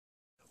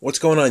What's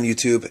going on,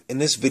 YouTube? In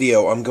this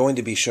video, I'm going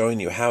to be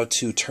showing you how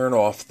to turn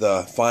off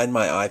the Find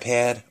My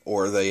iPad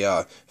or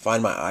the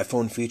Find My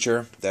iPhone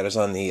feature that is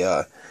on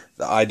the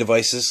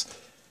iDevices.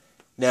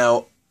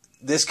 Now,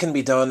 this can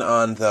be done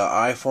on the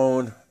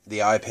iPhone, the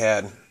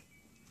iPad.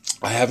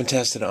 I haven't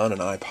tested it on an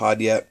iPod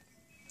yet,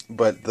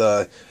 but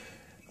the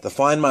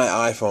Find My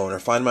iPhone or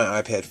Find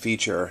My iPad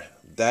feature,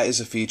 that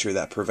is a feature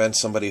that prevents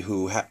somebody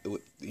who,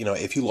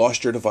 if you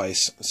lost your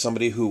device,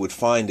 somebody who would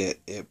find it,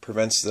 it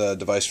prevents the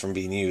device from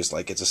being used.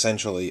 Like, it's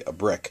essentially a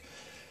brick.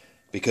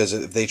 Because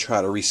if they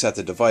try to reset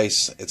the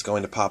device, it's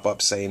going to pop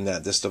up saying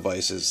that this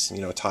device is,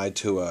 tied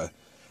to a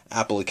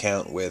Apple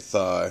account with,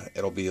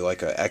 it'll be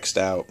like a X'd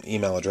out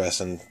email address,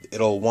 and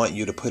it'll want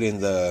you to put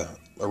in the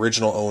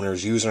original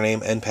owner's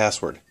username and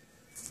password.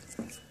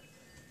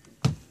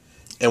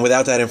 And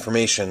without that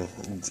information,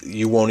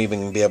 you won't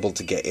even be able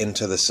to get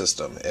into the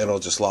system. It'll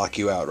just lock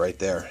you out right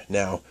there.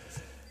 Now,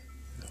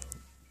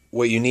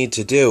 what you need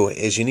to do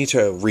is you need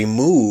to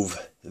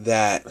remove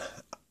that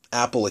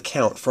Apple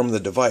account from the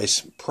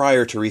device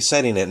prior to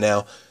resetting it.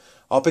 Now,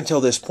 up until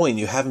this point,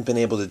 you haven't been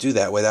able to do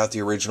that without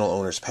the original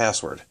owner's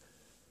password.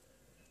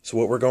 So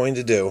what we're going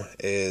to do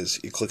is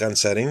you click on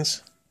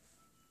Settings,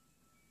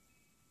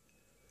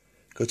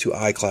 go to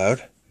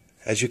iCloud.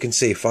 As you can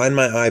see, Find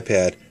My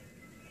iPad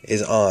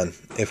is on.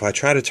 If I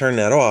try to turn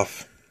that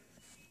off,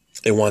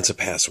 it wants a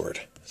password.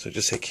 So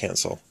just hit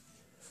cancel.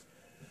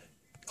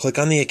 Click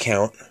on the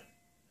account,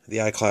 the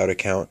iCloud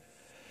account.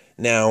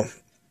 Now,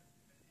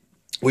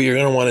 what you're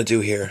going to want to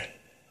do here,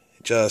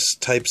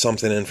 just type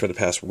something in for the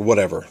password,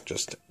 whatever,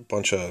 just a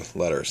bunch of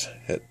letters.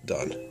 Hit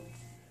done.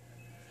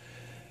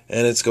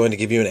 And it's going to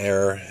give you an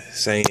error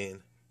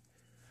saying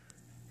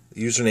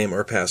username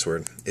or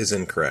password is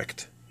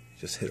incorrect.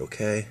 Just hit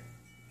OK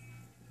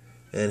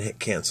and hit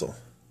cancel.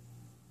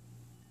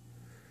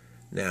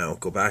 Now,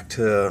 go back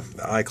to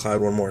the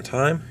iCloud one more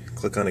time.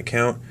 Click on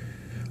Account.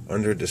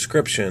 Under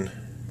Description,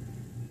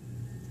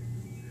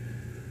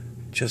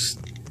 just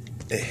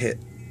hit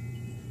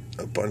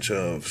a bunch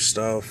of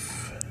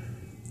stuff.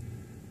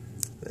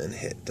 Then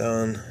hit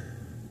Done.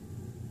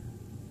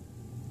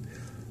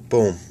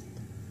 Boom.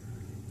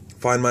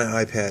 Find My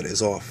iPad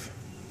is off.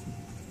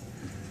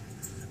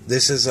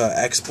 This is an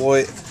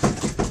exploit.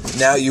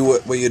 Now,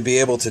 what you'd be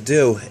able to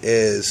do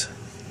is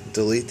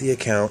delete the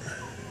account.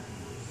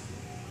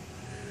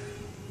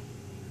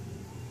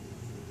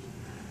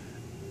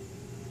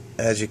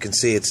 As you can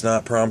see, it's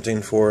not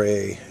prompting for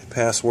a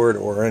password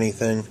or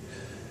anything.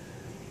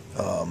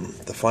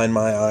 The Find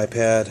My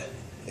iPad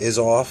is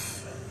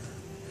off.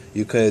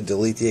 You could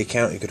delete the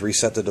account. You could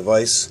reset the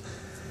device.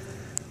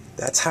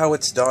 That's how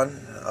it's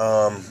done.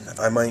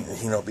 I might,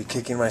 be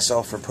kicking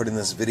myself for putting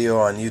this video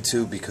on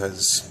YouTube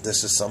because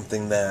this is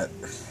something that,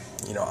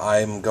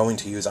 I'm going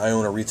to use. I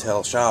own a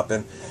retail shop,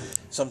 and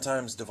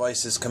sometimes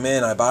devices come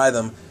in, I buy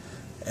them,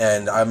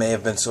 and I may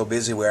have been so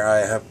busy where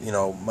I have,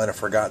 might have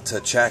forgot to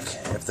check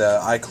if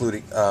the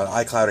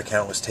iCloud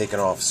account was taken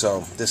off. So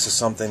this is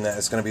something that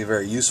is going to be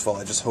very useful.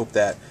 I just hope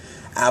that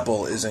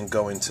Apple isn't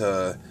going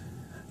to,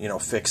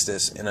 fix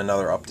this in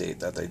another update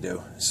that they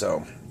do.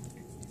 So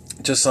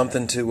just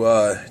something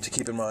to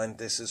keep in mind.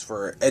 This is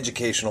for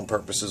educational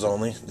purposes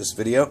only, this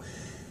video.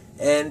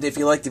 And if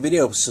you like the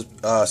video,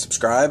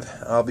 subscribe.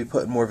 I'll be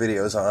putting more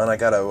videos on. I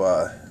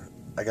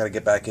gotta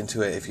get back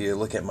into it. If you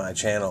look at my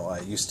channel, I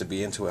used to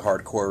be into a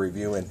hardcore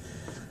reviewing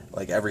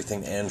like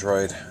everything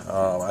Android.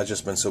 I've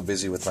just been so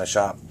busy with my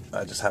shop,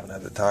 I just haven't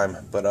had the time.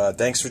 But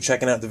thanks for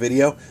checking out the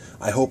video.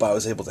 I hope I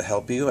was able to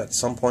help you at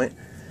some point.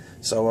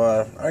 So,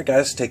 alright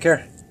guys, take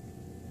care.